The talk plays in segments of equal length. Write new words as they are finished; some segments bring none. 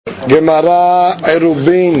Gemara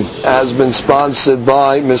Eruvin has been sponsored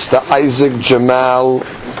by Mr. Isaac Jamal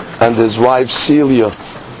and his wife Celia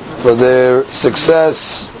for their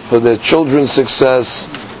success, for their children's success,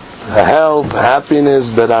 health, happiness,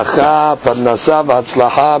 beracha, parnasa,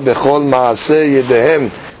 v'atzlaha, bechol maaseh yedehem.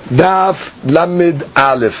 Daf Lamid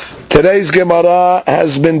Aleph. Today's Gemara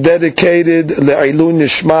has been dedicated le'ilun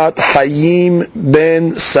nishmat Hayim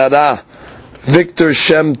ben Sarah, Victor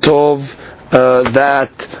Shem Tov,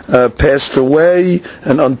 that passed away,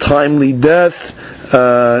 an untimely death.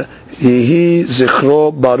 Yehi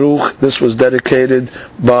Zichro Baruch. This was dedicated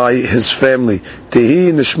by his family.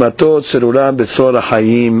 Tehi Nishmatot Seruram B'Torah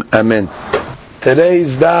Hayim. Amen.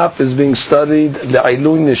 Today's daf is being studied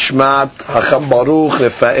Le'ilun Nishmat Hacham Baruch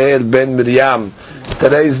Rafael ben Miriam.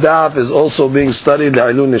 Today's daf is also being studied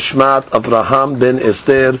Le'ilun Nishmat Abraham ben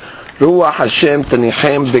Esther. Ruach Hashem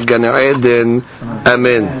Tanichem Began Eden.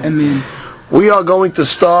 Amen. Amen. We are going to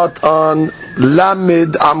start on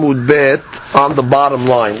Lamid Amud Bet on the bottom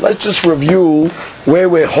line. Let's just review where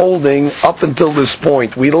we're holding up until this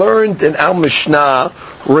point. We learned in our Mishnah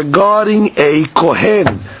regarding a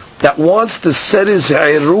Kohen that wants to set his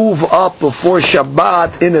Eruv up before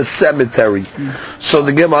Shabbat in a cemetery. So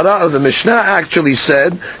the Gemara of the Mishnah actually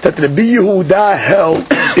said that Rabbi Yehuda held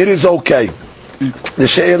it is okay. The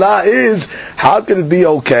she'elah is, how can it be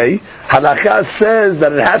okay? Halakha says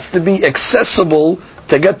that it has to be accessible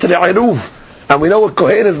to get to the Eruv. And we know a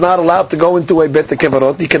Kohen is not allowed to go into a Bet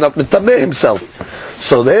HaKevarot, he cannot metameh himself.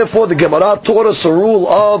 So therefore the Gemara taught us a rule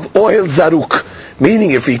of Ohel Zaruk, meaning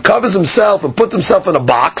if he covers himself and puts himself in a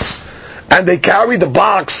box, and they carry the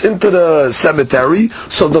box into the cemetery,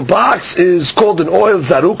 so the box is called an Ohel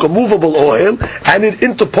Zaruk, a movable oil, and it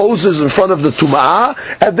interposes in front of the Tum'ah,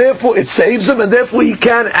 and therefore it saves him, and therefore he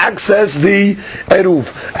can access the Eruv.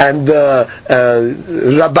 And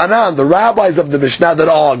Rabbanan, the rabbis of the Mishnah that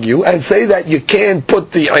argue, and say that you can't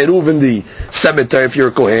put the Eruv in the cemetery if you're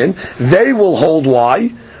a Kohen, they will hold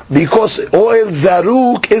why? Because oil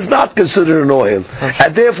zaruk is not considered an oil,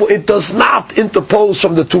 and therefore it does not interpose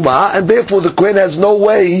from the tumah, and therefore the Kohen has no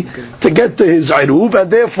way to get to his eruv,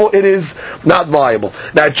 and therefore it is not viable.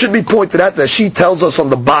 Now it should be pointed out that she tells us on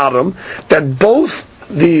the bottom that both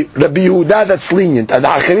the Rabbi Yehuda that's lenient and the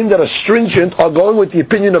Acharim that are stringent are going with the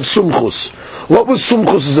opinion of Sumchus. What was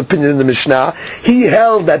Sumchus' opinion in the Mishnah? He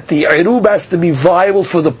held that the eruv has to be viable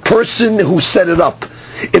for the person who set it up.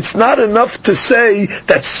 It's not enough to say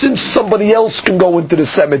that since somebody else can go into the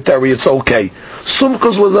cemetery, it's okay.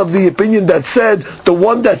 Sumchus was of the opinion that said the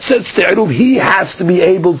one that sets the eruv, he has to be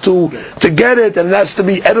able to get it, and it has to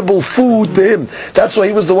be edible food to him. That's why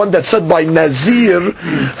he was the one that said by Nazir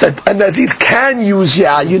that a Nazir can use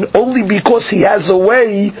yayin only because he has a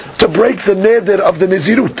way to break the neder of the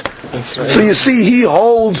Nazirut. So you see, he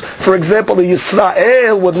holds, for example, the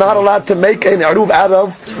Yisrael was not allowed to make an eruv out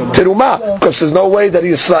of terumah, because there's no way that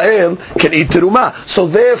Yisrael can eat terumah. So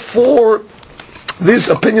therefore, these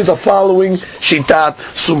opinions are following Shitat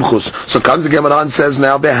Sumchus. So comes the Gemara and says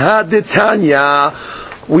now, Behadetanya,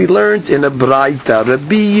 we learned in a Braita,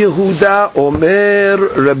 Rabbi Yehuda Omer,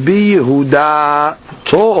 Rabbi Yehuda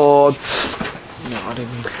taught,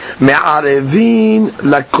 Me'arevin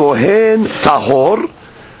lakohen tahor,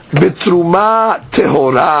 Betruma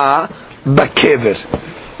tehora bakever,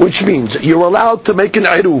 which means you're allowed to make an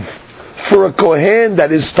eruv for a kohen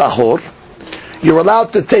that is tahor. You're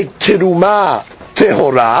allowed to take teruma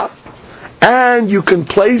tehora, and you can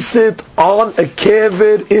place it on a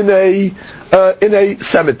kever in a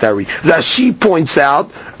cemetery. Rashi points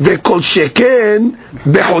out vekol sheken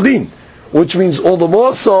beholin, which means all the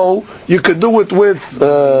more so you could do it with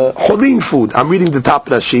holin food. I'm reading the top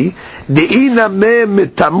Rashi. De'ina me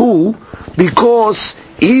metamu, because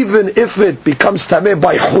even if it becomes tameh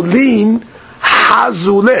by holin,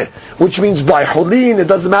 hazuleh, which means by holin it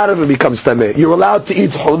doesn't matter if it becomes tameh. You're allowed to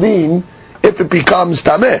eat holin if it becomes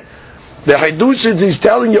tameh. The Hidush is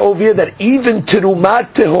telling you over here that even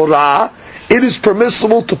terumat tehora, it is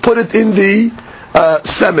permissible to put it in the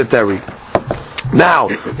cemetery. Now,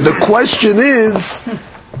 the question is,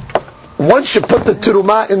 once you put the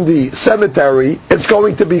terumah in the cemetery, it's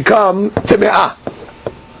going to become teme'ah.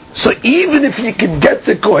 So even if you can get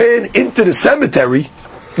the kohen into the cemetery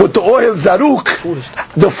with the oil zaruk,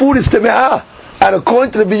 the food is teme'ah. And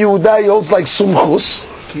according to the Yehuda, he holds like Sumchus,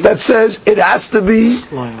 that says it has to be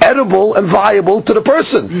edible and viable to the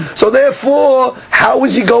person. So therefore, how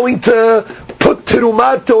is he going to put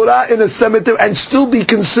terumah Torah in a cemetery and still be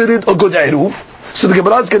considered a good eruv? So the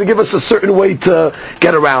Gemara is going to give us a certain way to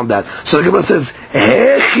get around that. So the Gemara says,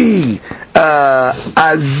 Hechi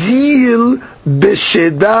azil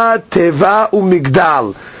b'sheda teva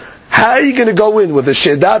u'migdal. How are you going to go in with a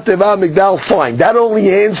Shedat Teva Migdal? Fine. That only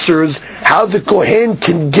answers how the Kohen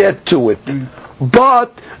can get to it.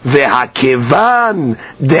 But Vehakevan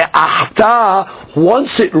De'achta,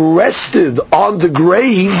 once it rested on the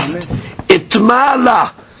grave,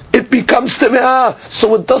 Itmala, it becomes Teme'ah.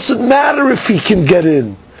 So it doesn't matter if he can get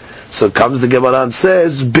in. So comes the Gemara and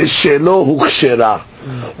says, Bishelo Hukshera.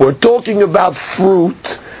 We're talking about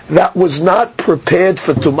fruit that was not prepared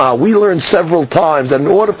for Tum'ah. We learned several times that in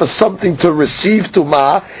order for something to receive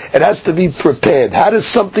Tum'ah, it has to be prepared. How does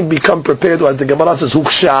something become prepared? As the Gemara says,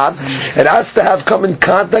 Hukshar, it has to have come in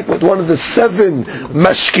contact with one of the 7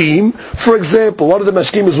 mashkim. For example, one of the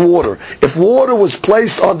mashkim is water. If water was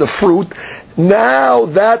placed on the fruit, now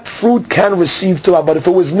that fruit can receive Tum'ah. But if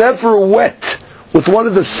it was never wet with one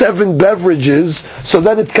of the 7 beverages, so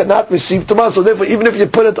then it cannot receive Tum'ah. So therefore, even if you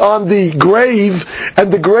put it on the grave,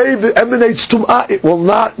 and the grave emanates Tum'ah, it will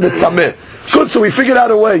not be Tameh. Good, so we figured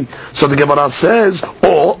out a way. So the Gemara says,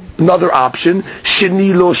 or, another option,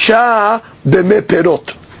 Shenilosha b'meh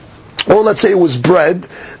perot. Or let's say it was bread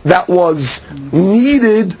that was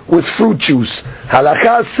kneaded with fruit juice.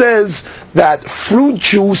 Halakha says that fruit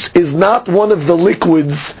juice is not one of the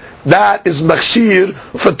liquids that is machshir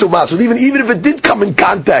for tumah. So even if it did come in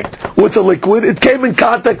contact with a liquid, it came in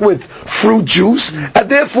contact with fruit juice, and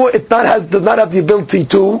therefore it does not have the ability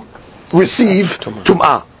to receive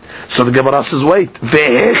tumah. So the Gemara says, wait,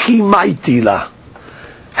 vehechi maitila.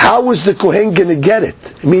 How is the Kohen going to get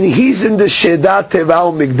it? Meaning he's in the Shedat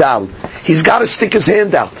Teva Migdal. He's got to stick his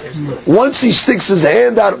hand out. Once he sticks his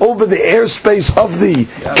hand out over the airspace of the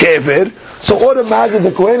kever, so automatically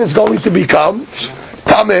the Kohen is going to become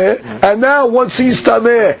Tameh, and now once he's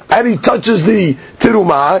Tameh and he touches the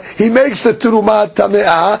Tirumah, he makes the Tirumah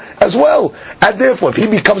Tame'ah as well. And therefore, if he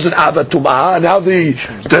becomes an Ava Tumah, and now the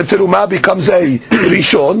Tirumah becomes a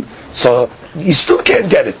Rishon, so you still can't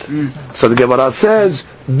get it. So the Gemara says,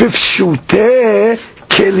 Bifshute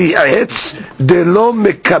Keli Etz Delo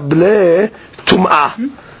Mekable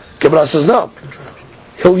Tum'ah. Gemara says, no.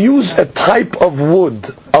 He'll use a type of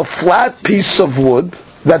wood, a flat piece of wood,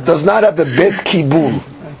 that does not have a bet kibul.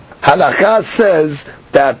 Halakha says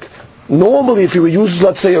that normally if you would use,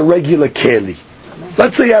 let's say, a regular keli,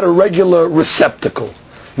 let's say you had a regular receptacle,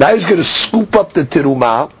 now he's going to scoop up the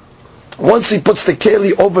tirumah. Once he puts the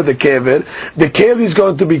keli over the keli is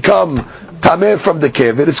going to become tameh from the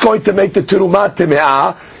kever. It's going to make the tirumah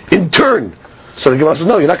teme'ah in turn. So the Gemara says,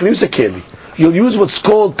 no, you're not going to use a keli. You'll use what's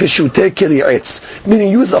called peshutei keli etz,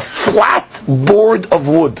 meaning use a flat board of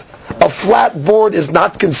wood. A flat board is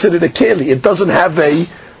not considered a keli. It doesn't have a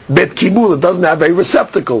bet kibul. It doesn't have a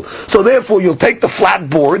receptacle. So therefore, you'll take the flat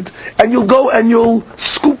board and you'll go and you'll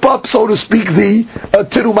scoop up, so to speak, the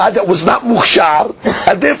tirumah that was not mukhshar,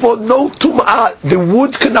 and therefore no tum'ah. The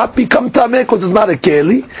wood cannot become tameh because it's not a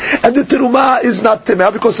keli, and the tirumah is not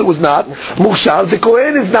tameh because it was not mukhshar. The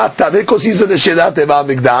kohen is not tameh because he's in the shedat teva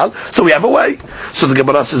migdal. So we have a way. So the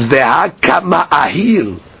Gemara says, "Ve'hakama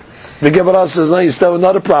ahil." The Gemara says, no, you still have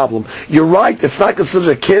another problem. You're right, it's not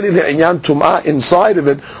considered a keli le'inyan tum'ah inside of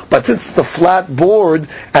it, but since it's a flat board,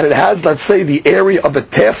 and it has, let's say, the area of a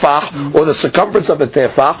tefah, or the circumference of a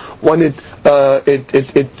tefah, when it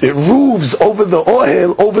roofs over the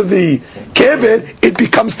oil, over the kever, it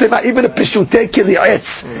becomes tum'ah, even a peshutei keli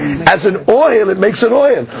etz. As an oil, it makes an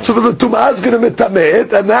oil. So the tum'ah is going to mitameh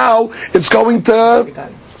it, and now it's going to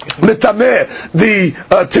mitameh the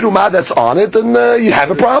tirumah that's on it, and you have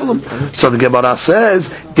a problem. So the Gemara says,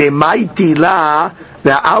 "Demaitila."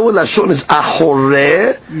 The our lashon is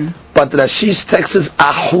ahoreh, but Rashi's text is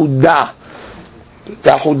ahuda. The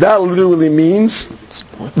ahuda literally means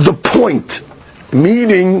the point,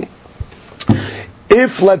 meaning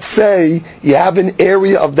if, let's say, you have an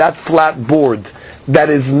area of that flat board that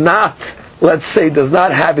is not, let's say, does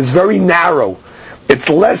not have, is very narrow. It's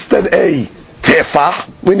less than a tefah.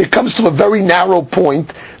 When it comes to a very narrow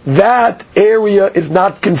point, that area is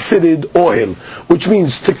not considered oil, which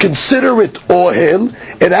means to consider it oil,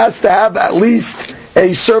 it has to have at least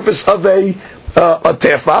a surface of a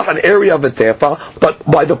tefah, an area of a tefah. But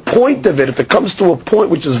by the point of it, if it comes to a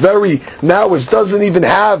point which is very narrow, which doesn't even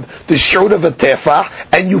have the shiur of a tefah,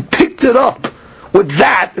 and you picked it up with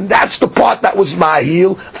that, and that's the part that was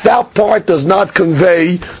mahil, that part does not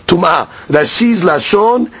convey tumah. Rashi's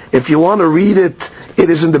lashon, if you want to read it, it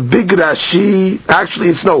is in the big Rashi. Actually,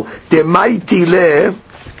 it's no. Demaiti le.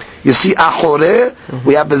 You see, ahoreh.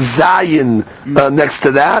 We have a zayin next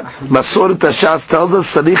to that. Masoret Hashas tells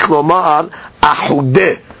us sarich lomar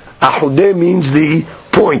ahudeh. Ahudeh means the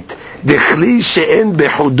point. Dechli she'en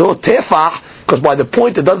behudo tefah Because by the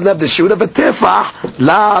point it doesn't have the shiur of a tefah,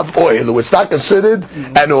 lav oil. It's not considered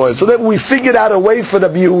an oil. So then we figured out a way for the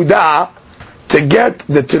Yehuda to get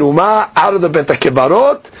the terumah out of the Bet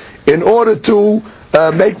HaKebarot in order to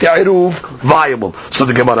make the Eruv viable. So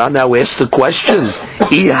the Gemara now asks the question,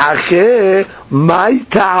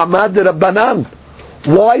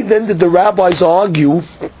 why then did the rabbis argue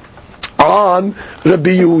on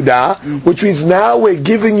Rabbi Yehuda, which means now we're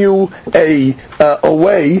giving you a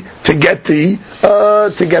way to get the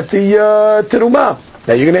terumah.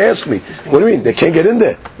 Now you're going to ask me, what do you mean? They can't get in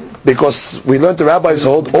there because we learned the rabbis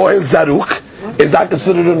hold oil zaruk is not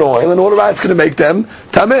considered an oil, and all the rabbis going to make them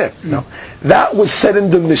tameh. No, that was said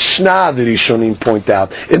in the Mishnah. The Rishonim point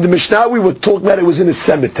out in the Mishnah we were talking about it was in a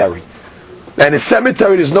cemetery. And a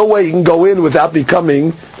cemetery, there's no way you can go in without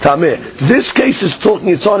becoming tameh. This case is talking,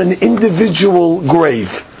 it's on an individual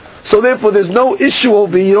grave. So therefore there's no issue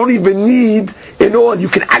over here. You don't even need an oil. You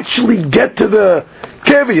can actually get to the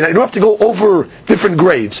kever. You don't have to go over different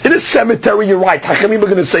graves. In a cemetery, you're right. Hachamim are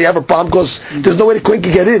going to say you have a problem because there's no way the Kohen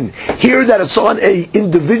can get in. Here that it's on a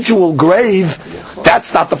individual grave,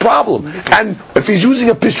 that's not the problem. And if he's using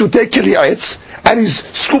a pishutei kiliyatz, and he's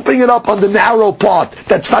scooping it up on the narrow part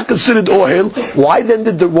that's not considered oil, why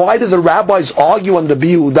did the rabbis argue on Rabbi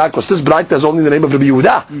Yehuda? Because this braita is only in the name of Rabbi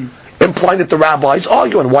Yehuda, implying that the rabbis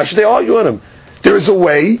argue on him. Why should they argue on him? There is a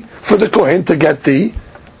way for the Kohen to get the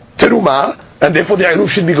terumah, and therefore the Eruv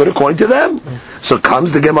should be good according to them. So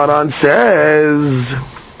comes the Gemara and says,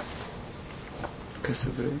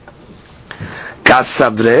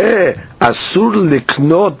 Kasavre asur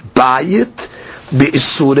liknot bayit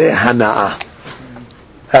be'isure hana'ah.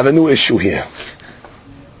 Have a new issue here.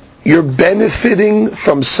 You're benefiting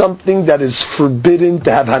from something that is forbidden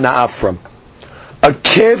to have hana'ah from. A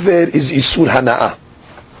kever is isur hana'ah.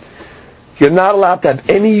 You're not allowed to have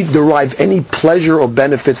derive any pleasure or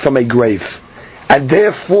benefit from a grave. And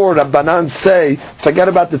therefore, Rabbanan say, forget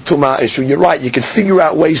about the tumah issue. You're right, you can figure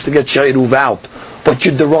out ways to get Eruv out. But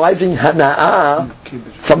you're deriving hana'ah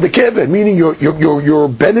from the kever, meaning you're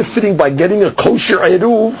benefiting by getting a kosher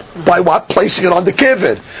Eruv by what? Placing it on the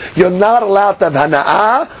kever. You're not allowed to have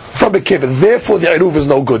hana'ah from a kever. Therefore, the Eruv is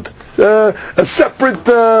no good. A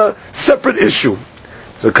separate issue.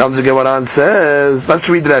 So comes the Gemara and says, let's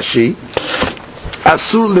read Rashi.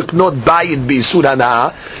 Asur liknot bayit b'isur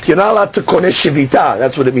hana'ah. You're not allowed to koneh shivita.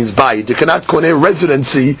 That's what it means, bayit. You cannot koneh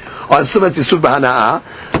residency on something that's isur b'hana'ah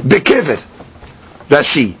b'kever.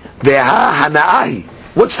 Rashi, veha hana'ahi.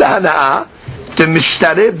 What's the hana'ah? The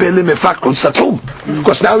mishtare bele mefakul satum.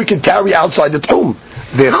 Because now we can carry outside the tomb.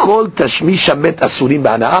 Vechol tashmish met asurim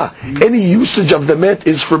b'hana'ah. Any usage of the met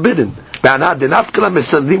is forbidden. B'hana'ah denafkala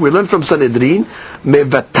mesanedrin. We learn from Sanhedrin.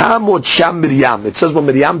 Mevatamot sham Miriam. It says when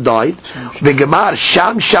Miriam died. Vegemar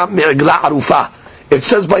sham me'egla arufah. It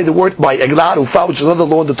says by Egla Arufah, which is another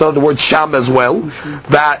law in the Torah, the word Sham as well.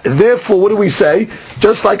 That therefore, what do we say?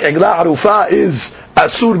 Just like Egla Arufah is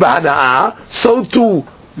Asur B'hana'ah, so too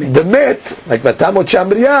the Met, like Vatamot Sham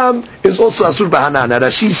Miriam, is also Asur B'hana'ah. Now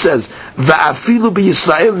Rashi says, Va'afilu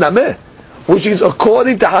B'Yisrael Nameh, which is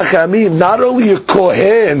according to Hachamim, not only a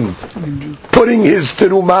Kohen putting his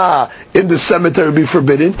terumah in the cemetery would be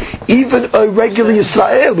forbidden, even a regular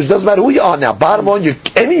Yisrael, which doesn't matter who you are now. Bottom line,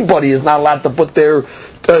 anybody is not allowed to put their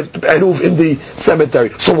Eruv in the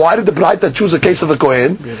cemetery. So why did the Braita choose a case of a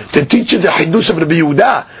Kohen? To teach you the Hidush of Rabbi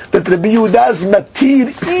Yehuda, that Rabbi Yehuda is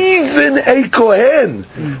matir even a Kohen,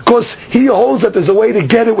 because he holds that there's a way to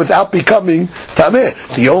get it without becoming Tameh.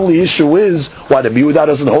 The only issue is why Rabbi Yehuda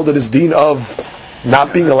doesn't hold it as deen of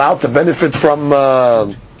not being allowed to benefit from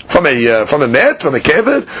a met, from a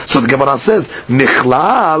kever. So the Gemara says,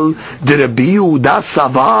 Michlal de Rabbi Yehuda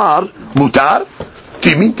savar mutar. Do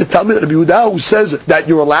you mean to tell me that Rabbi Yehuda, who says that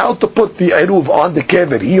you're allowed to put the Eruv on the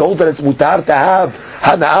kever, he holds that it's mutar to have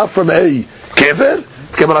hana'ah from a kever?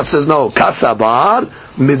 The Gemara says no. Kasabar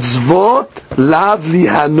mitzvot lav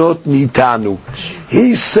lihanot nitanu.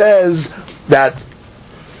 He says that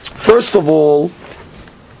first of all,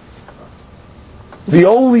 the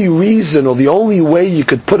only reason or the only way you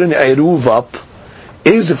could put an Eruv up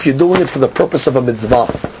is if you're doing it for the purpose of a mitzvah,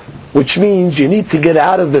 which means you need to get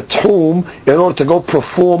out of the tomb in order to go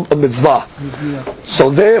perform a mitzvah.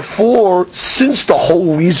 So therefore, since the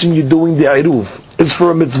whole reason you're doing the Eruv is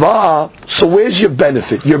for a mitzvah, so where's your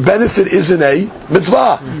benefit? Your benefit isn't a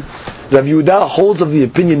mitzvah. Rav Yehuda holds of the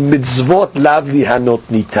opinion, mitzvot lav lihanot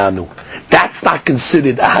nitanu. That's not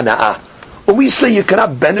considered a hana'ah. When we say you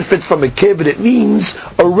cannot benefit from a kever, it means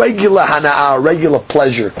a regular hana'ah, a regular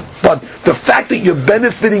pleasure. But the fact that you're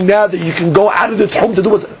benefiting now, that you can go out of the home to do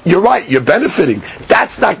what, you're right, you're benefiting.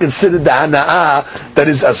 That's not considered the hana'ah that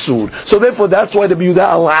is asur. So therefore, that's why the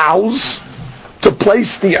Yehuda allows to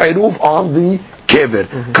place the Eruv on the kever.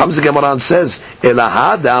 Comes the Gemara and says,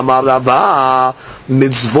 Elahada amar Rava,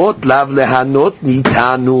 mitzvot lav lehanot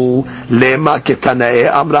nitanu, lema ketanae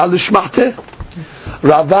amra lishmate.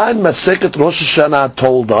 Rava in Masechet Rosh Hashanah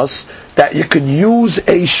told us that you could use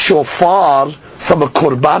a shofar from a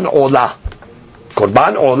korban olah.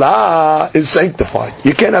 Korban olah is sanctified.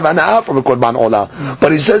 You can't have ana'ah from a korban olah.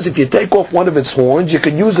 But he says if you take off one of its horns, you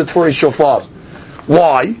can use it for a shofar.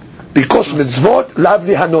 Why? Because mitzvot lav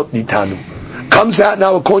lihanot nitanu. Comes out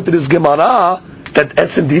now according to this Gemara that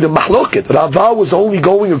that's indeed a mahloket. Rava was only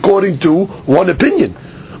going according to one opinion.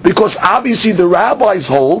 Because obviously the rabbis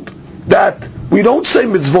hold that we don't say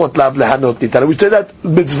mitzvot lav lehanot nitanu. We say that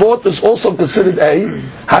mitzvot is also considered a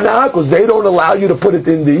hana'ah because they don't allow you to put it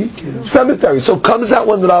in the cemetery. So it comes out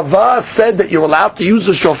when Rava said that you're allowed to use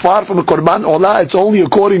a shofar from a korban olah, it's only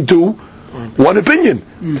according to one opinion.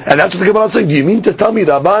 And that's what the Gemara is saying. Do you mean to tell me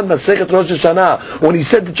Rava in Masechet Rosh Hashanah, when he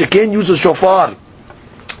said that you can't use a shofar,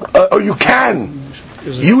 or you can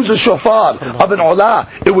use a shofar of an olah,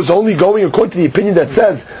 it was only going according to the opinion that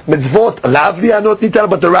says mitzvot lav lihanot nitanu,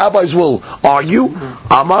 but the rabbis will argue.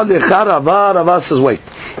 Amar lecha Rava, Rava says, wait.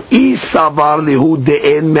 Isavar lehu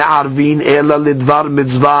de'en me'arvin ela lidvar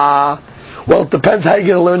mitzvah. Well, it depends how you're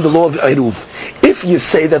going to learn the law of Eruv. If you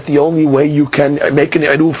say that the only way you can make an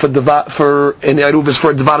Eruv for an Eruv is for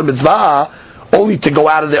a Dvar Mitzvah, only to go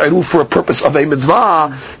out of the Eruv for a purpose of a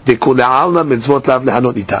Mitzvah,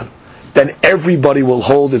 then everybody will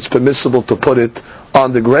hold it's permissible to put it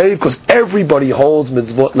on the grave, because everybody holds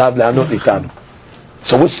Mitzvot Lav Lehanot Nitanu.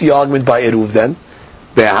 So what's the argument by Eruv then?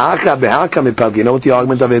 You know what the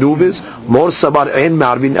argument of Eruv is? Mor sabar ein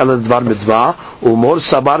ma'arvin ela dvar mitzvah, or mor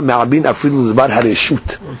sabar ma'arvin afilu dvar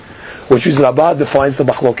hareshut. Which is Rabbah defines the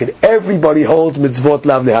machloket. Everybody holds mitzvot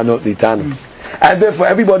lav lehanot nitanu. And therefore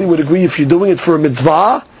everybody would agree if you're doing it for a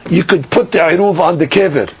mitzvah, you could put the Eruv on the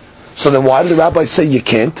kever. So then why did the rabbis say you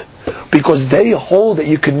can't? Because they hold that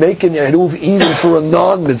you can make an Eruv even for a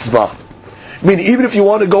non-mitzvah. I mean, even if you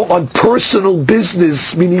want to go on personal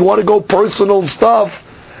business, meaning you want to go personal stuff,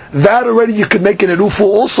 that already you could make an Eruv for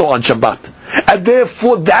also on Shabbat. And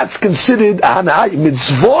therefore that's considered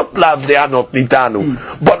mitzvot lav lehanot nitanu.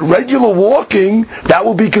 But regular walking, that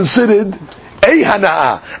will be considered a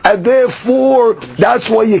hana'ah. And therefore, that's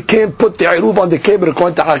why you can't put the Eruv on the kever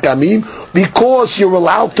according to Hakamim, because you're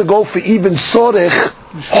allowed to go for even sorech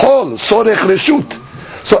hol, sorech reshut.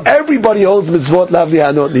 So everybody holds mitzvot lav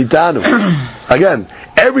lehanot nitanu. Again,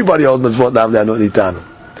 everybody holds mitzvot lav lehanot nitanu.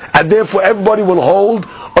 And therefore everybody will hold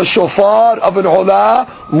a shofar of an olah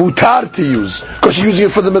mutar to use, because you're using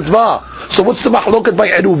it for the mitzvah. So what's the mahloket by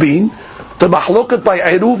Eruvin? The mahloket by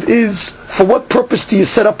Eruv is, for what purpose do you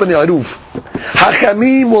set up an Eruv?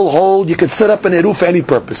 Hachamim will hold you can set up an Eruv for any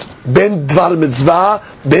purpose. Ben dvar mitzvah,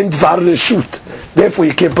 ben dvar reshut. Therefore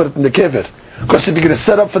you can't put it in the kever. Because if you're going to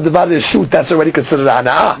set up for the Dvar Reshut, that's already considered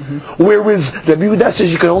Hana'ah. Whereas Rabbi Yehuda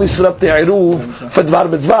says you can only set up the Eruv for Dvar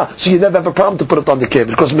Mitzvah. So you never have a problem to put it on the kever.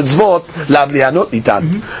 Because Mitzvot, Lav Lihanot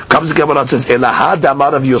Nitan. Comes the Gemara and says, Elahad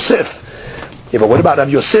Amar Rav Yosef. Yeah, but what about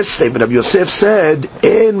Rav Yosef's statement? Rav Yosef said,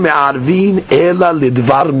 En me'arvin ela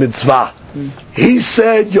lidvar mitzvah. He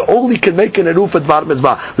said you only can make an Eruv for Dvar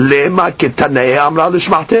Mitzvah. Lema ketanei amra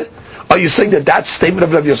lishmate. Are you saying that statement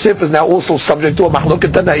of Rav Yosef is now also subject to a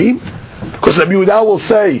mahloket tanaim? Because Rabbi Yehuda will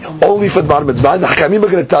say only for Dvar Mitzvah, and the Hakamim are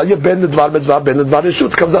going to tell you Ben the Dvar Mitzvah, Ben the Dvar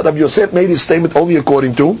Reshut. Comes out Rabbi Yosef made his statement only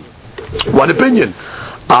according to one opinion.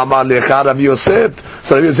 Amar lecha Rabbi Yosef.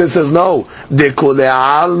 So Rabbi Yosef says no. Dekule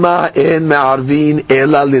alma en me'arvin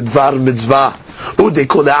ela lidvar mitzvah.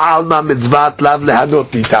 Udekule alma mitzvat lav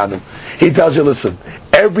lehanot nitanu. He tells you, listen,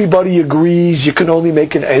 everybody agrees you can only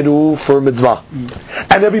make an Eruv for a mitzvah.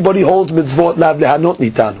 And everybody holds mitzvot lav lehanot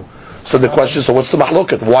nitanu. So the question is, so what's the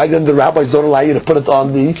mahloket? Why then the rabbis don't allow you to put it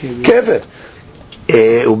on the kever?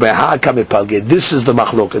 This is the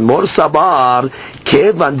mahloket. Mor sabar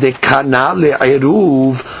kevan de kana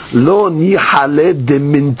le'eruv lo nihale de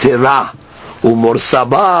mintera. Umor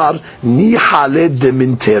sabar nihale de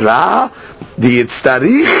mintera di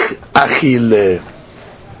yitztarich achile.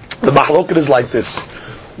 The mahloket is like this.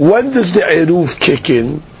 When does the Eruv kick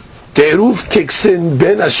in? The Eruv kicks in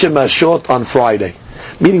ben hashemashot on Friday.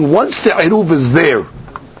 Meaning once the Eruv is there,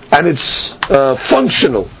 and it's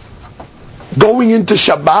functional, going into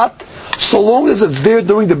Shabbat, so long as it's there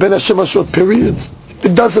during the Ben Hashemashot period,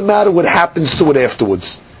 it doesn't matter what happens to it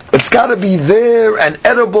afterwards. It's got to be there, and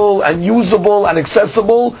edible, and usable, and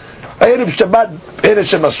accessible. Erev Shabbat, Ben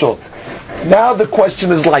Hashemashot. Now the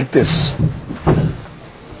question is like this.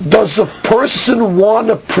 Does a person want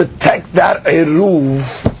to protect that Eruv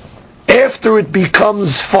after it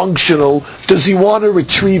becomes functional, does he want to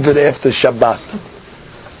retrieve it after Shabbat?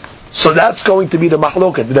 So that's going to be the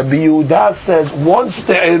mahloket. Rabbi Yehuda says once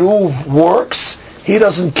the eruv works, he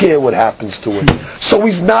doesn't care what happens to it. So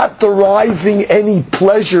he's not deriving any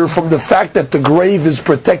pleasure from the fact that the grave is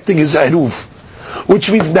protecting his eruv. Which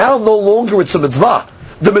means now no longer it's a mitzvah.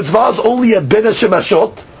 The mitzvah is only a ben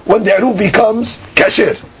hashemashot when the eruv becomes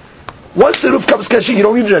kasher. Once the eruv becomes kasher, you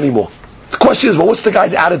don't need it anymore. The question is, well, what's the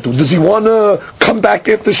guy's attitude? Does he want to come back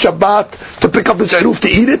after Shabbat to pick up his eruv to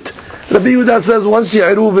eat it? Rabbi Yehuda says once your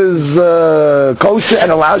eruv is kosher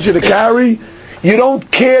and allows you to carry, you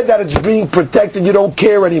don't care that it's being protected, you don't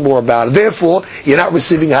care anymore about it. Therefore, you're not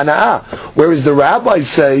receiving hana'ah. Whereas the rabbis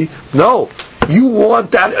say, no, you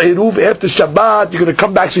want that eruv after Shabbat, you're going to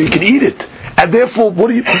come back so you can eat it. And therefore,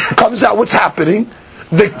 comes out what's happening?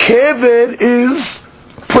 The keved is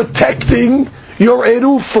protecting your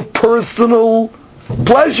eruv for personal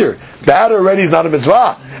pleasure. That already is not a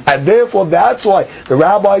mitzvah. And therefore, that's why the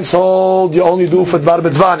rabbis hold you only do for dvar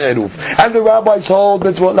mitzvah and eruv. And the rabbis hold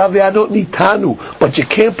mitzvah lav need tanu. But you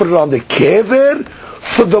can't put it on the kever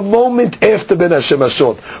for the moment after ben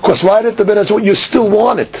hashemashot. Because right after ben hashemashot, you still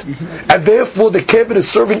want it. And therefore, the kever is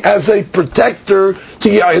serving as a protector to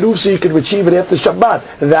your eruv so you can retrieve it after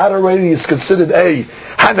Shabbat. And that already is considered a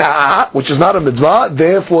hana'ah, which is not a mitzvah.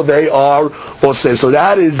 Therefore, they are oseh. So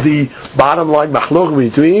that is the bottom line machlok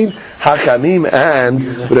between Hakamim and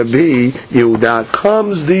Rabbi Yehuda.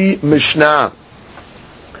 Comes the Mishnah.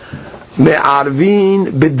 Me'arvin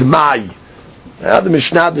bidmai. Now the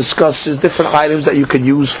Mishnah discusses different items that you can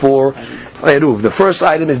use for eruv. The first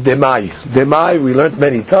item is demai. Demai, we learned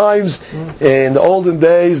many times. In the olden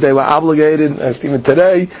days, they were obligated, as even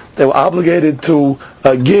today, they were obligated to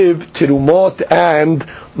give tirumot and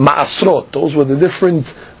ma'asrot. Those were the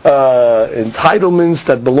different entitlements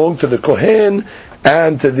that belonged to the Kohen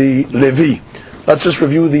and to the Levi. Let's just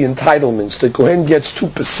review the entitlements. The Kohen gets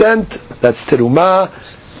 2%, that's terumah,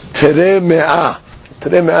 tereh me'ah.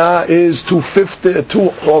 Tereh me'ah is 250,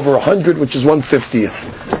 2 over 100, which is 1/50th.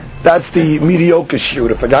 That's the mediocre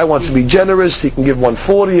shiur. If a guy wants to be generous, he can give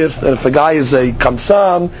 1/40th, and if a guy is a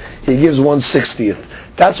kamsan, he gives 1/60th.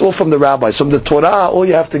 That's all from the rabbis. From the Torah, all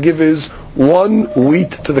you have to give is 1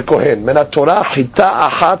 wheat to the Kohen. Menat Torah, chita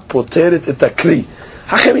achat poteret et akri.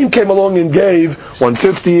 Hachamim came along and gave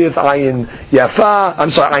 1/50th ayin yafa,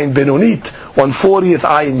 ayin benonit, 1/40th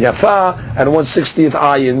ayin yafa, and 1/60th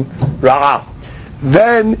ayin ra'ah.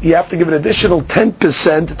 Then you have to give an additional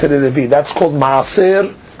 10% to the Levi. That's called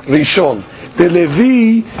Maaser Rishon. The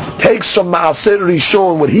Levi takes from Maaser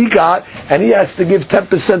Rishon what he got, and he has to give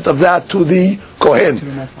 10% of that to the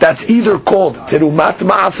Kohen. That's either called Terumat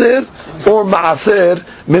Maaser or Maaser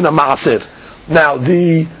Mina Maaser. Now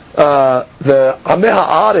the Amei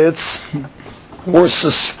Haaretz were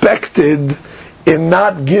suspected in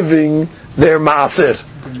not giving their Maaser,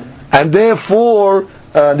 and therefore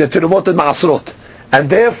the Terumot and Maasrot. And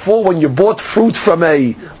therefore, when you bought fruit from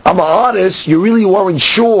a Haaretz, you really weren't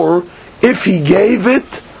sure if he gave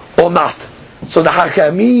it or not. So the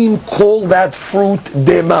Hakamim call that fruit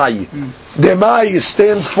Demai. Demai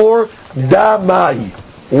stands for Damai.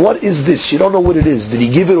 What is this? You don't know what it is. Did he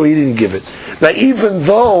give it or he didn't give it? Now, even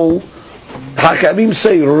though Hakamim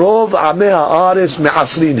say Rov Amei Haaretz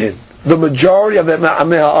Me'asrin hin, the majority of the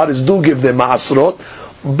Amei Haaretz do give them Ma'asrot,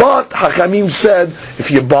 but Hakamim said,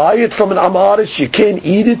 if you buy it from an Haaretz, you can't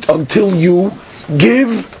eat it until you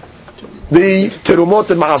give the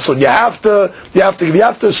terumot and ma'asrot. You have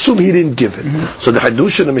to assume he didn't give it. So the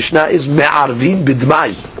hadush in the Mishnah is me'arvin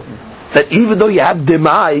bidmai. That even though you have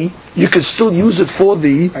demai, you can still use it for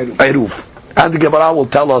the eruv. And the Gemara will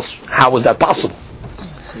tell us how is that possible.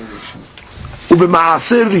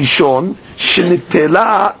 Ubema'aser rishon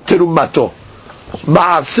shenitela terumato.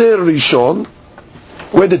 Ma'aser rishon,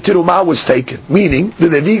 where the terumah was taken, meaning the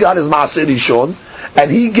Levi got his maaser rishon,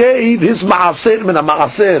 and he gave his maaser min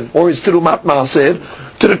maaser or his terumat maaser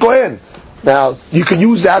to the Kohen. Now you can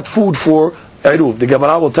use that food for eruv. The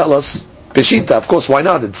Gemara will tell us peshita. Of course, why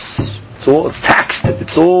not? It's taxed.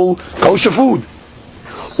 It's all kosher food.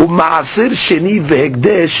 Umaaser sheni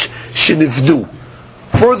vehegdesh shenivdu.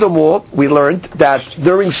 Furthermore, we learned that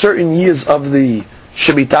during certain years of the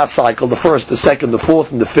Shemitah cycle, the first, the second, the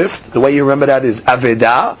fourth, and the fifth, the way you remember that is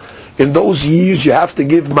Avedah. In those years, you have to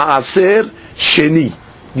give Maaser Sheni.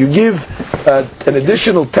 You give an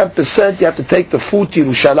additional 10%, you have to take the food to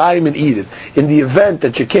Yerushalayim and eat it. In the event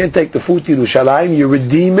that you can't take the food to Yerushalayim, you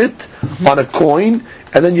redeem it on a coin,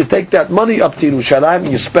 and then you take that money up to Yerushalayim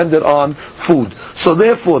and you spend it on food. So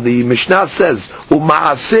therefore, the Mishnah says,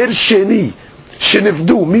 Maaser Sheni,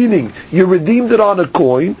 shenifdu, meaning you redeemed it on a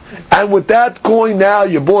coin, and with that coin now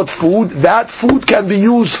you bought food. That food can be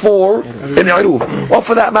used for an eruv, or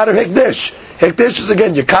for that matter, hekdesh. Hekdesh is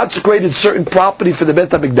again you consecrated certain property for the Beit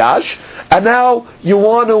HaMikdash, and now you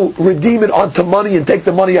want to redeem it onto money and take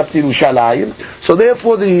the money up to Yerushalayim. So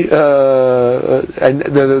therefore, the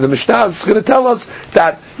Mishnah is going to tell us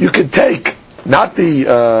that you can take not the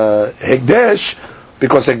hekdesh,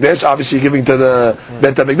 because hekdesh obviously you're giving to the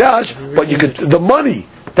Beit HaMikdash, but you could the money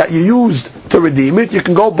that you used to redeem it, you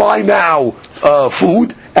can go buy now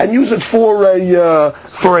food and use it for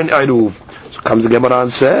an eruv. So comes the Gemara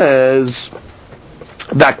and says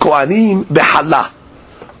that Kohanim behala.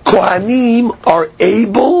 Kohanim are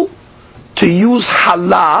able to use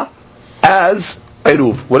hala as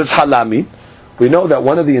eruv. What does hala mean? We know that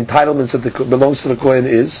one of the entitlements that belongs to the Kohen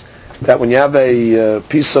is that when you have a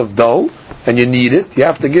piece of dough and you knead it, you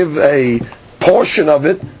have to give a portion of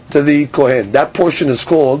it to the Kohen. That portion is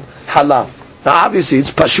called hala. Now obviously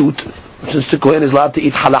it's pashut, since the Kohen is allowed to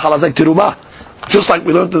eat hala. Hala is like terumah. Just like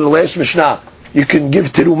we learned in the last Mishnah, you can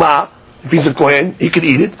give terumah. If he's a Kohen, he can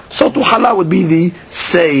eat it. So to hala would be the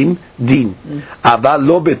same din. Aval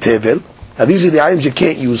lo betevel. Now these are the items you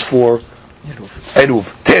can't use for eruv.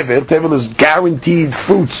 Tevel is guaranteed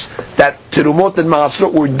fruits that terumot and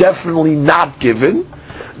maasrot were definitely not given.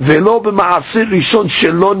 Velo b'maasir rishon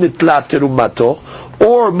shelo nitla terumato,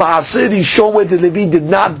 or maasir rishon where the Levi did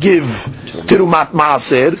not give terumat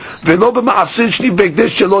maasir. Velo b'maasir shni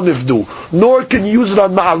v'hekdesh shelo nifdu, nor can you use it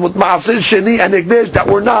on maasir sheni and hekdesh that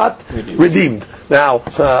were not redeemed. Now,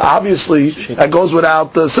 obviously, that goes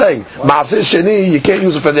without saying. Maasir sheni, you can't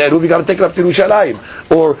use it for the eruv, you got to take it up to Yerushalayim.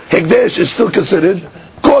 Or hekdesh is still considered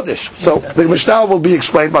kodesh. So the Mishnah will be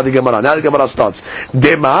explained by the Gemara. Now the Gemara starts.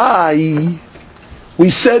 Demai. We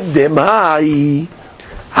said demai.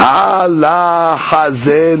 Hala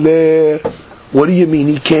hazele. What do you mean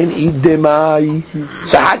he can't eat demai?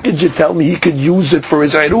 So how could you tell me he could use it for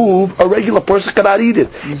his eruv? A regular person cannot eat it.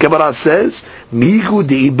 Gemara says, Migu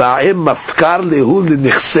di'iba'im mafkar lehu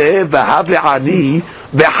l'nichse v'have ani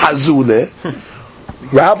v'hazule.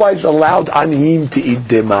 Rabbis allowed aniyim to eat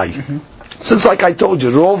demai. Since, like I told you,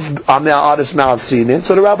 Rov Amei Haaretz Ma'asinin,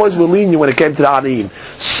 so the rabbis were lenient when it came to the aniyim.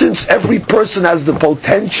 Since every person has the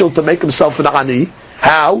potential to make himself an ani,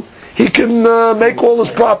 how? He can make all his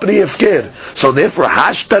property hefker. So therefore,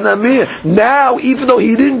 hashtanamir. Now, even though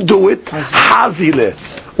he didn't do it, hazile,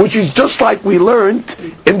 which is just like we learned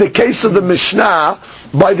in the case of the Mishnah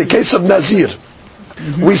by the case of Nazir.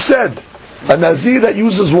 We said a Nazir that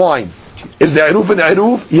uses wine. Is the Eruvin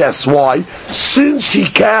Eruv? Yes. Why? Since he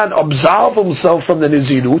can absolve himself from the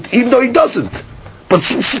Nazirut, even though he doesn't. But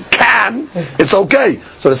since he can, it's okay.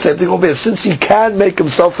 So the same thing over here. Since he can make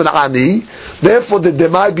himself an ani, therefore the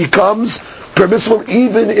demai becomes permissible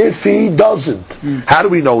even if he doesn't. How do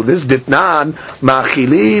we know this? Ditnan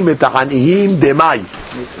machilim et aniyim demai.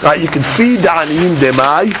 Right, you can feed the aniyim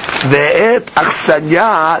demai. Ve'et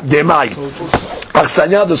achsanya demai.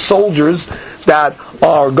 Achsanya, the soldiers that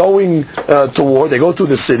are going to war, they go through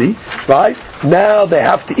the city, right? Now they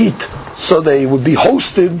have to eat. So they would be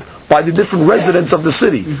hosted by the different residents of the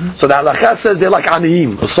city. So the halakha says they're like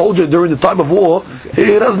aniyim. A soldier during the time of war, he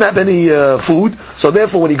doesn't have any food, so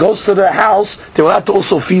therefore when he goes to their house, they will have to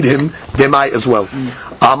also feed him demai as well.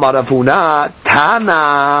 Amar Ravuna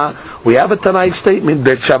Tana. We have a Tanaic statement.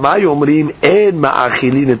 Bet Shammai omrim en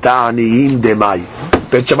ma'achilin et ha'aniyim demai.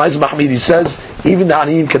 Bet Shammai's Mahmidi says even the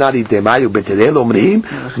aniyim cannot eat demai. Bet Hillel omrim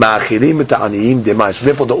ma'achilim et ha'aniyim demai. So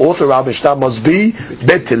therefore the author of Mishnah must be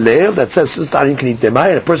Bet Hillel, that says since the aniyim can eat demai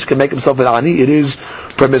and a person can make himself an ani, it is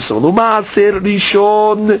permissible. Ma'aser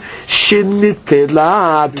rishon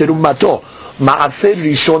shenitela terumato. Ma'aser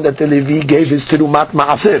rishon that the Levi gave his terumat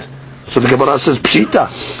ma'aser. So the Gemara says pshita.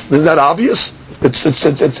 Isn't that obvious?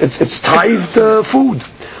 It's tithed food.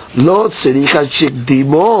 Lo tzericha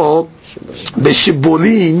shikdimo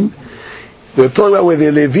b'shibulin. We're talking about where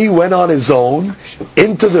the Levi went on his own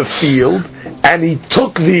into the field and he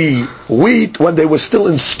took the wheat when they were still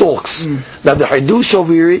in stalks. Now the Hidush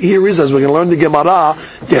over here is, as we're going to learn the Gemara,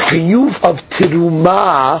 the Chiyuv of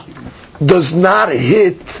Tirumah does not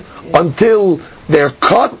hit until they're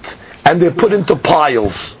cut and they're put into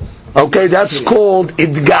piles. Okay, that's called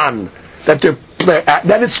idgan.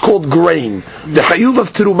 Then it's called grain. The Chiyuv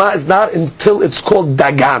of Tirumah is not until it's called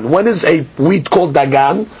dagan. When is a wheat called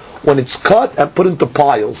dagan? When it's cut and put into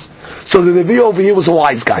piles. So the Levi over here was a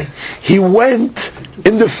wise guy. He went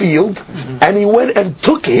in the field and he went and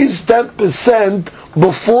took his 10%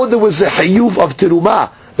 before there was a Chiyuv of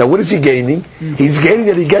Tirumah. Now what is he gaining? He's gaining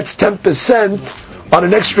that he gets 10% on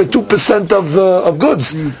an extra 2% of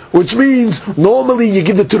goods, which means normally you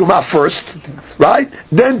give the terumah first, right?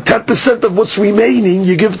 Then 10% of what's remaining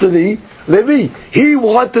you give to the Levi. He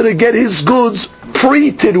wanted to get his goods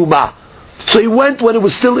pre-terumah, so he went when it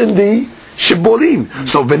was still in the Shibolim.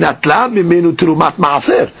 So v'natla mimenu terumat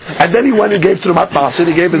maaser, and then he went and gave terumat maaser.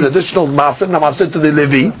 He gave an additional maaser to the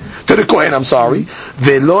Levi, to the Kohen. I'm sorry.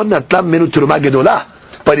 Ve'lo natla mimenu terumat gedolah,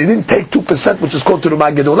 but he didn't take 2%, which is called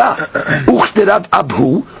terumat gedolah. Uchterav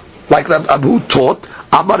abhu, like Abhu taught.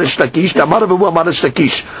 Amar Shlakish, Amar Avu, Amar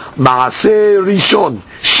Shlakish. Maaser rishon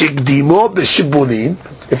shigdimo b'shibolin.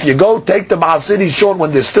 If you go take the maaser rishon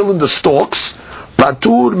when they're still in the stalks,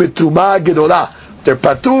 patur mitruma gedolah. They're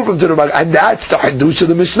patur from Terumah, and that's the Hadush of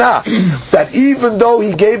the Mishnah. That even though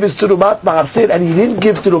he gave his Terumat Ma'asir and he didn't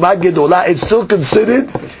give Terumat Gedolah, it's still considered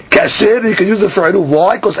kasher. He can use it for Eruv.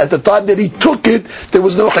 Why? Because at the time that he took it, there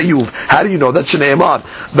was no Hayuv. How do you know? That's Shneimar.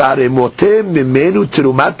 V'aremotem mimenu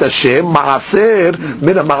Terumat Hashem Ma'asir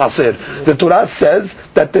min Ma'asir. The Torah says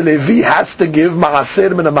that the Levi has to give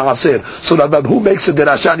Ma'asir min Ma'asir. So Rabbi who makes a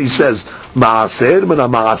derashan, he says Ma'asir min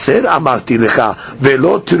Ma'asir amarti lecha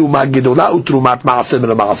ve'lo Terumat Gedolah u'Terumat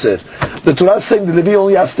the Torah is saying the Levi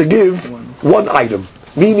only has to give one item,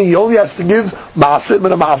 meaning he only has to give Ma'asir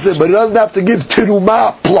min Ma'asir, but he doesn't have to give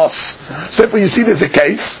Terumah plus. So therefore you see there's a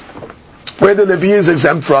case where the Levi is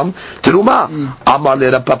exempt from Terumah. Amar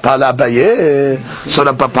le Papa la Abaye. So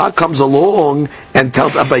the Papa comes along and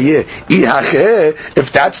tells Abaye,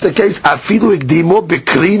 if that's the case, afilu ikdimo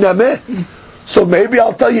b'kri nameh. So maybe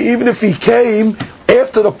I'll tell you, even if he came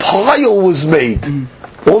after the pile was made,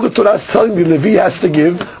 all the Torah is telling me Levi has to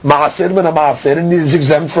give Ma'asir min Ma'asir, and he's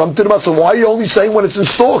exempt from Terumah. So why are you only saying when it's in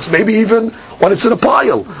stalks? Maybe even when it's in a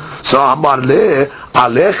pile. So Amar le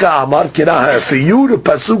Alecha Amar Kirah. For you, the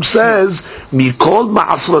pasuk says, Mikol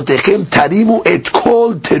Ma'asrotechem Tarimu et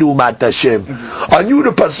Kol Terumat Hashem. On you,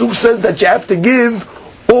 the pasuk says that you have to give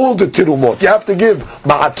all the Terumot. You have to give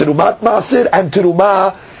Terumat Ma'asir and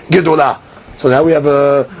Terumah Gedolah. So now we have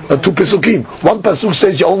two pesukim. One pasuk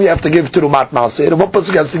says you only have to give Terumat Ma'asir, and one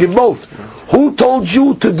pasuk has to give both. Who told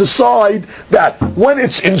you to decide that when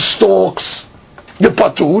it's in stalks, you're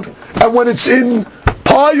patur, and when it's in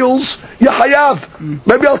piles, you're hayav?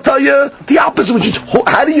 Maybe I'll tell you the opposite, which is,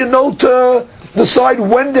 how do you know to decide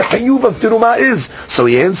when the hayuv of Terumah is? So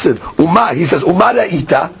he answered, Umar, he says, Umar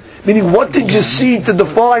ra'ita, meaning, what did you see to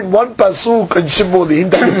define one pasuk in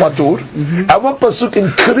Shibolim that you're patur, and one pasuk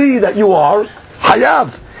in Kri that you are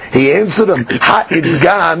hayav? He answered him, ha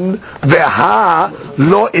idgan veha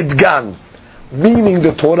lo idgan, meaning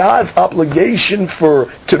the Torah's obligation for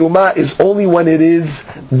terumah is only when it is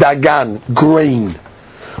dagan, grain.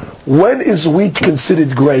 When is wheat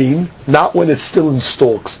considered grain? Not when it's still in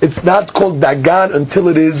stalks. It's not called dagan until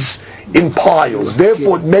it is in piles.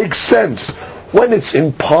 Therefore, it makes sense. When it's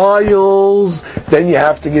in piles, then you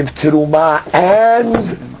have to give terumah and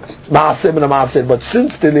Ma'aseh min Ma'aseh. But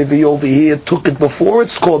since the Levi over here took it before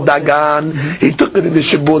it's called dagan, he took it in the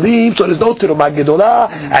Shibolim, so there's no terumah gedolah,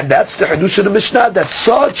 and that's the Hadush of the Mishnah, that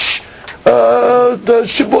such the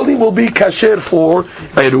Shibolim will be kasher for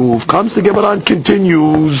Eruv. Comes the Gemara and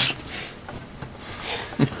continues.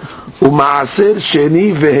 U'ma'aser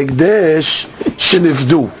sheni vehegdesh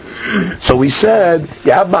shenifdu. So we said,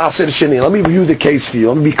 you have Ma'aser Sheni. Let me review the case for you.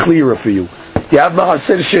 Let me be clearer for you. You have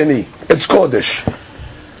Ma'aser Sheni. It's Kodesh.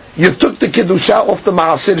 You took the Kedusha off the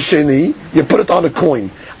Ma'aser Sheni. You put it on a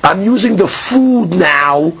coin. I'm using the food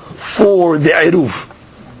now for the Eruv.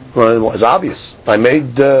 Well, it's obvious. I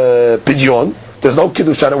made Pidyon. There's no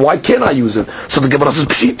Kedusha. Why can't I use it? So the Gemara says,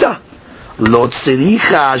 Pshita. Lo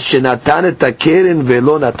tzericha shenatan et hakeren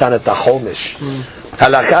velo natan et hachomesh.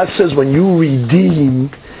 Halakha says when you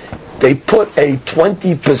redeem, they put a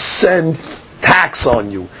 20% tax on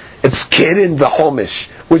you. It's keren v'chomesh,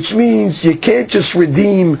 which means you can't just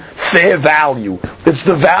redeem fair value. It's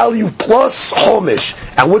the value plus chomesh.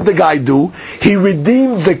 And what did the guy do? He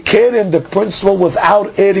redeemed the keren, the principal,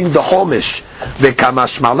 without adding the chomesh.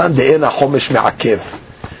 V'kamash malan de'ena chomesh me'akev.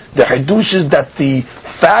 The hadush is that the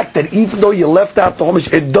fact that even though you left out the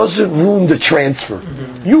homesh, it doesn't ruin the transfer.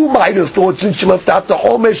 You might have thought since you left out the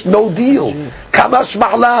homesh, no deal. Kamash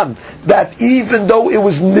ma'lan, that even though it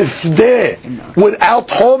was nifdeh without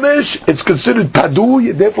homesh, it's considered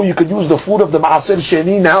padu, therefore you could use the food of the Ma'aser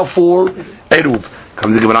Sheni now for Eruv.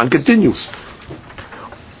 Comes the Gemara and continues.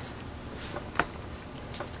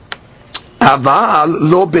 Aval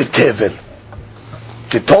lo betevel.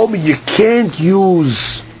 They told me you can't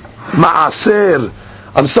use Ma'aser.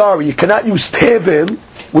 I'm sorry, you cannot use tevel,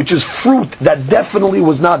 which is fruit that definitely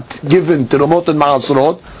was not given to Ramot and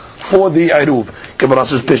Ma'asrot, for the Eruv. Gemara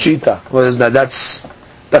says Peshita. Well,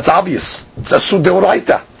 that's obvious. It's asur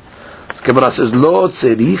deoraita. Gemara says, Lo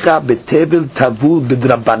tzericha betevel tavul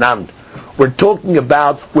bidrabanan. We're talking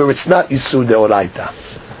about where it's not isur deoraita.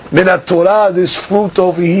 Min Torah, this fruit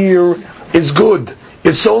over here is good.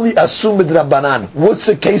 It's only asur bidrabanan. What's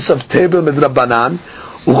the case of tevel bidrabanan?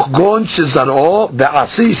 Uchgon shezaro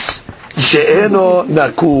be'asis she'eno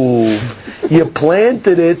nakuv. You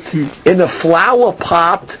planted it in a flower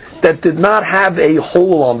pot that did not have a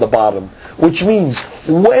hole on the bottom. Which means,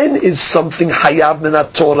 when is something hayav min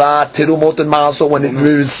Torah, terumot and maaso, when it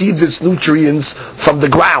receives its nutrients from the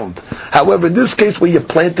ground? However, in this case, where you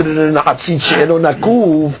planted it in an atzit she'eno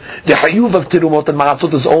nakuv, the hayuv of terumot and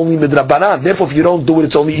maasot is only midrabanan. Therefore, if you don't do it,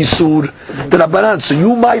 it's only isur drabanan. So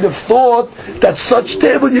you might have thought that such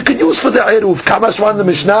table you can use for the eruv. Kamash ran the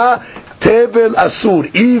Mishnah, tevel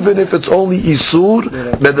asur, even if it's only isur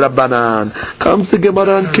midrabanan. Comes the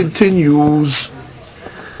Gemara and continues.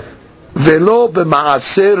 Velo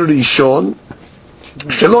b'maaser rishon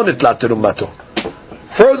shelo nitla terumato.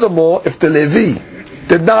 Furthermore, if the Levi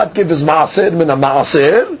did not give his maaser min a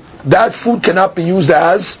maaser, that food cannot be used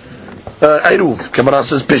as eruv. Gemara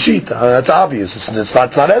says peshita. That's obvious. It's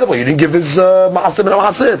not edible. You didn't give his maaser min a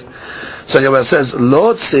maaser. So Gemara says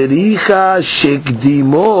lo tzericha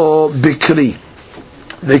shekdimo bikri.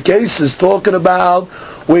 The case is talking about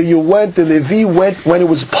where you went. The Levi went when it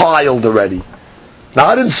was piled already.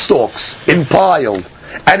 Not in stalks, in piled.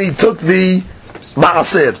 And he took the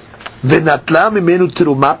maaser. V'natla mimenu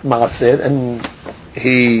terumat maaser. And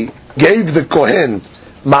he gave the kohen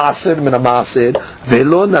maaser min maaser.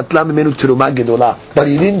 Ve'lo natla mimenu terumat gedola. But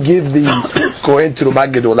he didn't give the kohen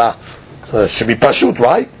terumat gedola. So it should be pashut,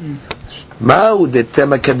 right? Ma'u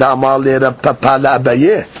detema kedamar le Papa la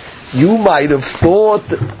Abaye. You might have thought,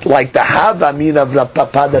 like the Havamin of Rav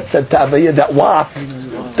Papa that said to Abaye, that what?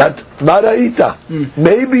 That Maraita.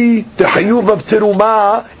 Maybe the Hayuv of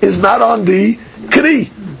Terumah is not on the Kri.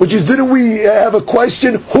 Which is, didn't we have a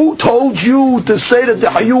question? Who told you to say that the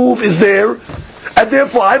Hayuv is there? And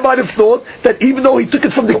therefore I might have thought that even though he took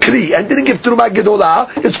it from the Kri and didn't give Terumah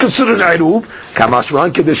Gedolah, it's considered Hayuv.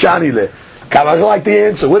 Kamashman Kedeshani le. Kamash like the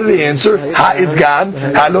answer. What did he answer? Ha idgan,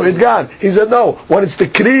 ha lo idgan. He said no. When it's the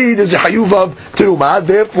Kri, there's a Hayuv of Terumah.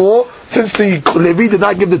 Therefore, since the Levi did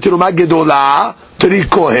not give the Terumah Gedolah to the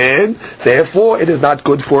Kohen, therefore it is not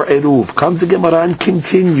good for Eruv. Comes the Gemara and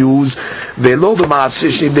continues, Velo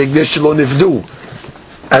b'ma'aseh sheni shelo nifdu.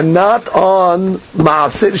 And not on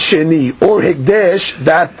Ma'aser Sheni or Hekdesh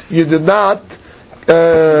that you did not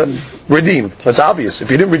redeem. That's obvious.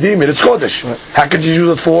 If you didn't redeem it, it's Kodesh. How could you use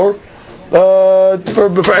it for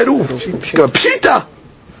Eruv? Pshita.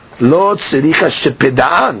 Lo tzericha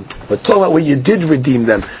shepedaan. We're talking about where you did redeem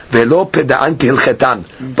them. Velo pedaan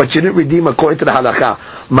kehilchetan. But you didn't redeem according to the halakha.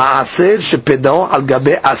 Ma'aser shepedao al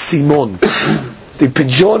gabe asimon. The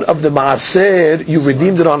pigeon of the maaser, you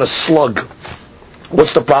redeemed it on a slug.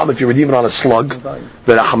 What's the problem if you redeem it on a slug?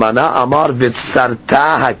 V'rahmana amar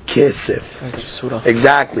v'tzarta hakesef.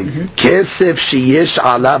 Exactly. Kesef sheyesh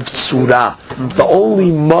alav tzura. The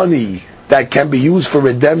only money that can be used for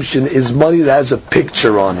redemption is money that has a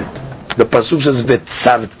picture on it. The pasuk says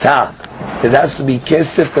v'tzarta. It has to be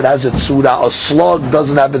kesef that has a tzura. A slug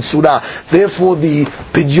doesn't have a tzura. Therefore, the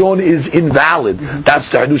pigeon is invalid. That's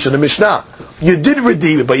the hadush of the Mishnah. You did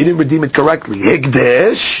redeem it, but you didn't redeem it correctly.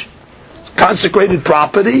 Hekdesh, consecrated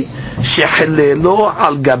property, shehilelo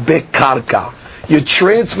al gabe karka. You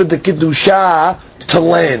transferred the kedusha to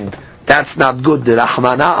land. That's not good. The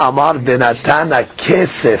Rahmana Amar Venatana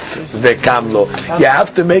Kesef Vekamlo. You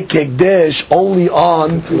have to make Hekdesh only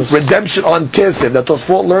on redemption on Kesef. That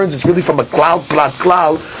Tosfot learns it's really from a cloud, plat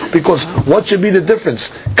cloud, because what should be the difference?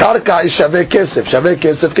 Karka is Shaveh Kesef. Shaveh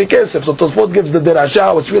Kesef ke Kesef. So Tosfot gives the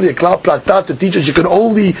Derasha, which is really a cloud plat to teach us you can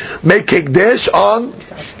only make Hekdesh on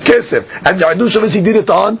Kesef. And the Hadush is he did it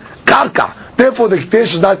on Karka. Therefore the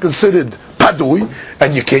Hekdesh is not considered Padui,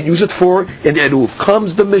 and you can't use it for an Eruv.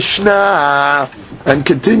 Comes the Mishnah and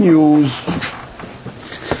continues.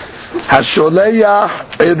 Hasholeya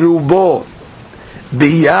Erubo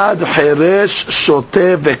Biyad Heresh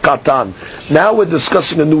Shote Vekatan. Now we're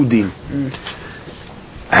discussing a new deen.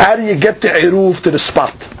 How do you get the Eruv to the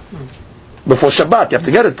spot? Before Shabbat, you have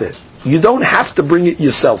to get it there. You don't have to bring it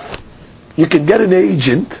yourself. You can get an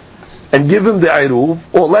agent and give him the Eruv,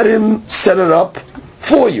 or let him set it up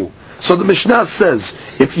for you. So the Mishnah says,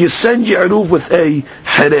 if you send your Eruv with a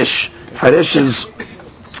Heresh is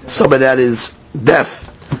somebody that is deaf,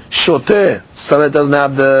 Shoteh, somebody that doesn't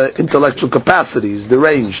have the intellectual capacities,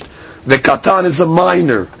 deranged. The Katan is a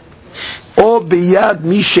minor. Or biyad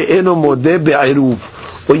mi she'eno modeh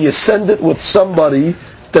be'eruv. Or you send it with somebody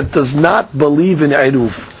that does not believe in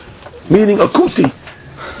Eruv. Meaning a kuti.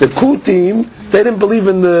 The Kutim, they didn't believe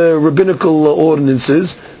in the rabbinical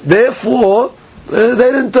ordinances, therefore they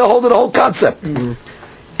didn't hold the whole concept. Enu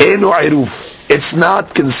Eruv. It's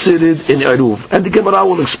not considered in Eruv. And the Gemara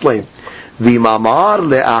will explain.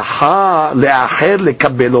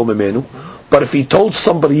 But if he told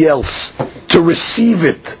somebody else to receive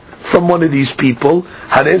it from one of these people,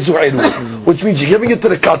 which means you're giving it to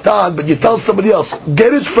the katan, but you tell somebody else,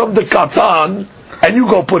 get it from the katan, and you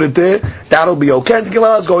go put it there, that'll be okay. And the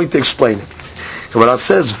Gemara is going to explain it. The Gemara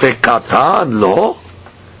says, Ve'katan lo,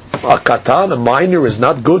 a katan, a minor, is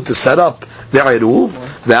not good to set up the Eruv.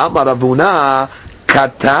 Ve'amar Ravuna,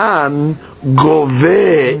 katan gove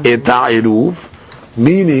et ha'eruv,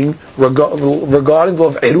 meaning regarding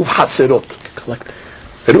of Eruv Haserot.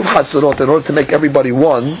 Eruv Haserot, in order to make everybody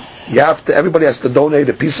one, everybody has to donate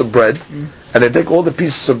a piece of bread, and they take all the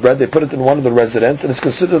pieces of bread, they put it in one of the residents, and it's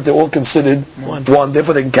considered, they're all considered one,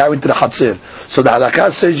 therefore they can carry it to the Hatzir. So the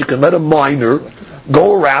halakha says you can let a minor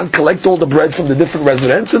go around, collect all the bread from the different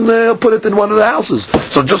residents, and put it in one of the houses.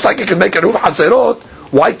 So just like you can make Eruv Haserot,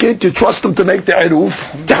 why can't you trust them to make the Eruv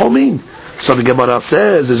Tehumin? So the Gemara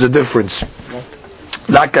says there's a difference.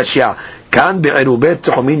 La kashya, kan be'erubeh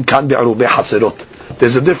tehumin, kan be'erubeh haserot.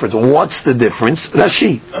 There's a difference. What's the difference?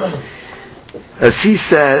 Rashi. She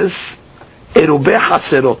says, erubeh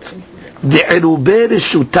haserot. De'erubeh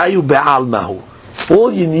reshutayu be'almahu.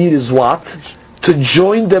 All you need is what? To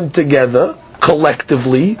join them together,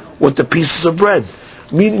 collectively, with the pieces of bread.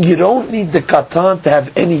 Meaning you don't need the katan to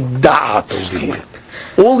have any da'at over here.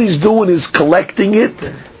 All he's doing is collecting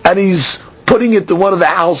it, and he's putting it to one of the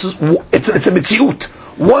houses. It's a mitziut.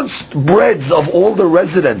 Once breads of all the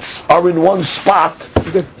residents are in one spot,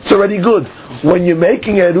 it's already good. When you're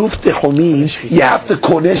making Eruv Tehumin, you have to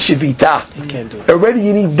koneh shivita. Already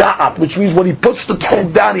you need da'at, which means when he puts the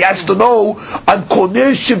tongue down, he has to know, I'm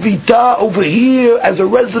koneh shivita over here as a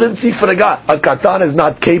residency for the guy. A katan is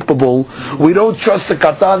not capable. We don't trust the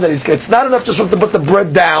katan that it's not enough just to put the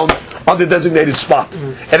bread down on the designated spot.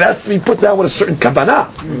 It has to be put down with a certain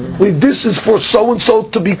kavanah. This is for so-and-so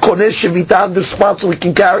to be koneh shivita on this spot so we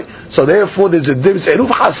can carry. So therefore there's a difference. Eruv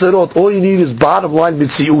Haserot, all you need is bottom line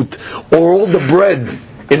mitziut, or all the bread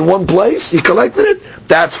in one place, you collected it,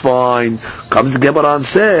 that's fine. Comes the Gemara and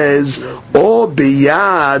says, O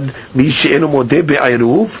biyad mi she'enu modeh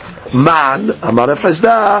be'eruv, man, amar Rav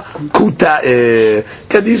Chizda, kuta'eh.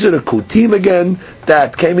 Okay, these are the kutim again,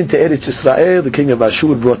 that came into Eretz Yisrael. The king of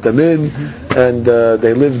Ashur brought them in, and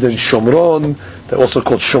they lived in Shomron. They're also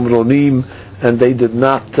called Shomronim, and they did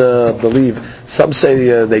not believe. Some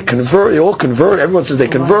say they convert. They all convert. Everyone says they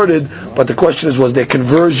converted, but the question is, was their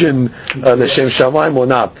conversion l'shem shamayim or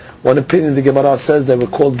not? One opinion, the Gemara says they were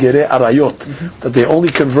called gerei arayot, that they only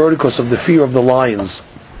converted because of the fear of the lions.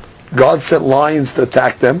 God sent lions to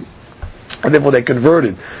attack them, and therefore they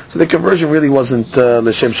converted. So the conversion really wasn't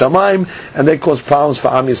l'shem shamayim, and they caused problems for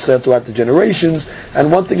Am Yisrael throughout the generations.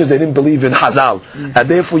 And one thing is they didn't believe in Hazal, and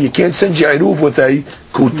therefore you can't send your Eruv with a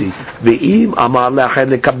kuti. Ve'im amar la'ached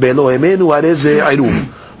lekabelo emenu hareze Eruv.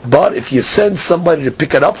 But if you send somebody to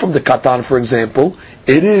pick it up from the katan, for example,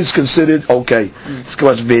 it is considered okay.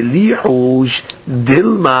 Ve'lihush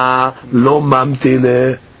dilma lo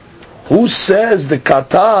mamtile. Who says the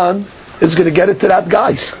katan is going to get it to that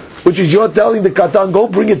guy? Which is, you're telling the katan, go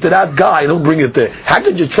bring it to that guy, don't bring it there. How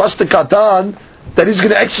could you trust the katan that he's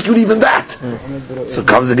going to execute even that? So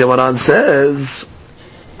comes the Gemara and says,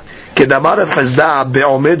 Kedamar Rav Chizda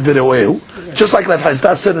be'omed v're'oehu. Just like Rav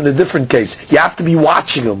Chizda said in a different case, you have to be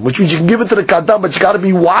watching him, which means you can give it to the katan, but you got to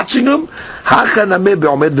be watching him. Hachanameh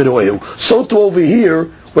be'omed v're'oehu. So to over here,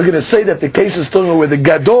 we're going to say that the case is still where the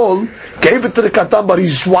gadol gave it to the katan, but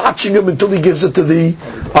he's watching him until he gives it to the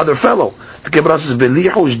other fellow. The Gemara says,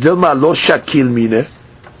 "Velihush dilma lo shakil mine."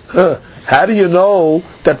 How do you know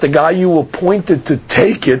that the guy you appointed to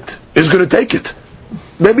take it is going to take it?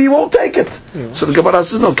 Maybe he won't take it. So the Gemara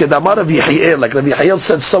says, "No." Kedamar Rav Yehiel, like Rav Yehiel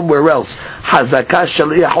said somewhere else, "Hazaka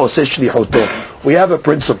shaliach oseh shlichuto." We have a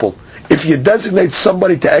principle: if you designate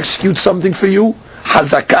somebody to execute something for you,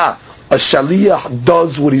 hazaka, a shaliach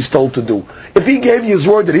does what he's told to do. If he gave you his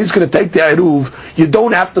word that he's going to take the Eruv, you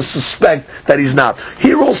don't have to suspect that he's not.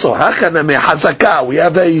 Here also, hazaka, we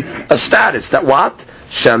have a status that what?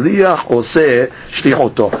 Shaliach oseh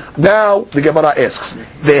shlichuto. Now the Gemara asks,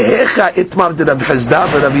 Vehecha itmar de Rav Chizda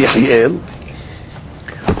v'Rav Yehiel.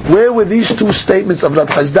 Where were these two statements of Rav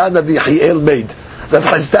Chizda and Rav Yehiel made? Rav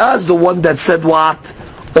Chizda is the one that said what?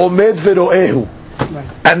 Omed v'ro'ehu.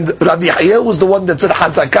 And Rabbi Yehiel was the one that said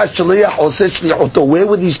Hazaka shaliach oseh shlichuto. Where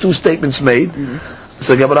were these two statements made?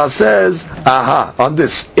 So Gemara says, on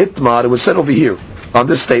this itmar, it was said over here on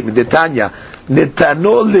this statement, Netanya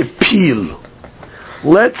netano lepil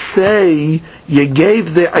let's say you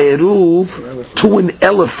gave the eruv to an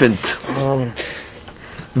elephant.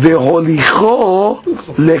 Ve'holicho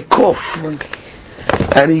lekof,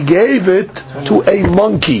 and he gave it to a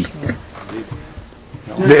monkey.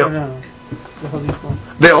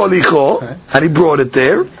 Ve'holicho, and he brought it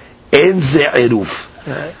there. En ze eruv.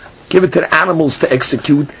 Give it to the animals to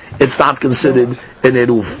execute. It's not considered an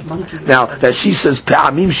eruv. Now, that she says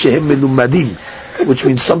pe'amim shehem melumadim, which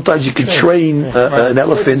means sometimes you can train an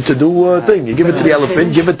elephant to do a thing. You give it to the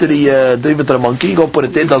elephant, give it to the monkey, go put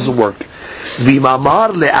it there, it doesn't work. But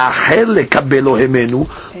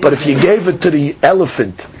if you gave it to the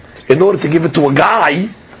elephant in order to give it to a guy,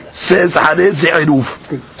 says Harez.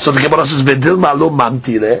 So the Gemara says Vedilma lo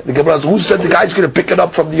mamtile. The Gemara says, who said the guy's going to pick it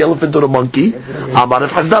up from the elephant or the monkey? Amar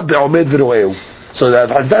if Hazdat be'omed v'roeu. So that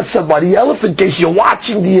Hazdat said by the elephant case, you're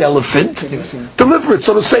watching the elephant deliver it.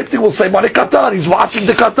 So the same thing will say by the katan. He's watching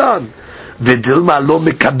the katan. Vedilma lo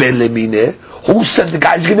mekabel lemine. Who said the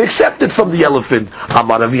guy's going to accept it from the elephant?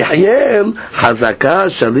 Amar Avihael, Hazaka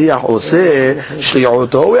Shaliach Oseh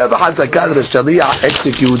Shli'uto. We have a Hazaka that the Shaliach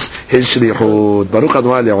executes his Shli'ut. Baruch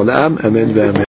Adonai Le'olam. Amen.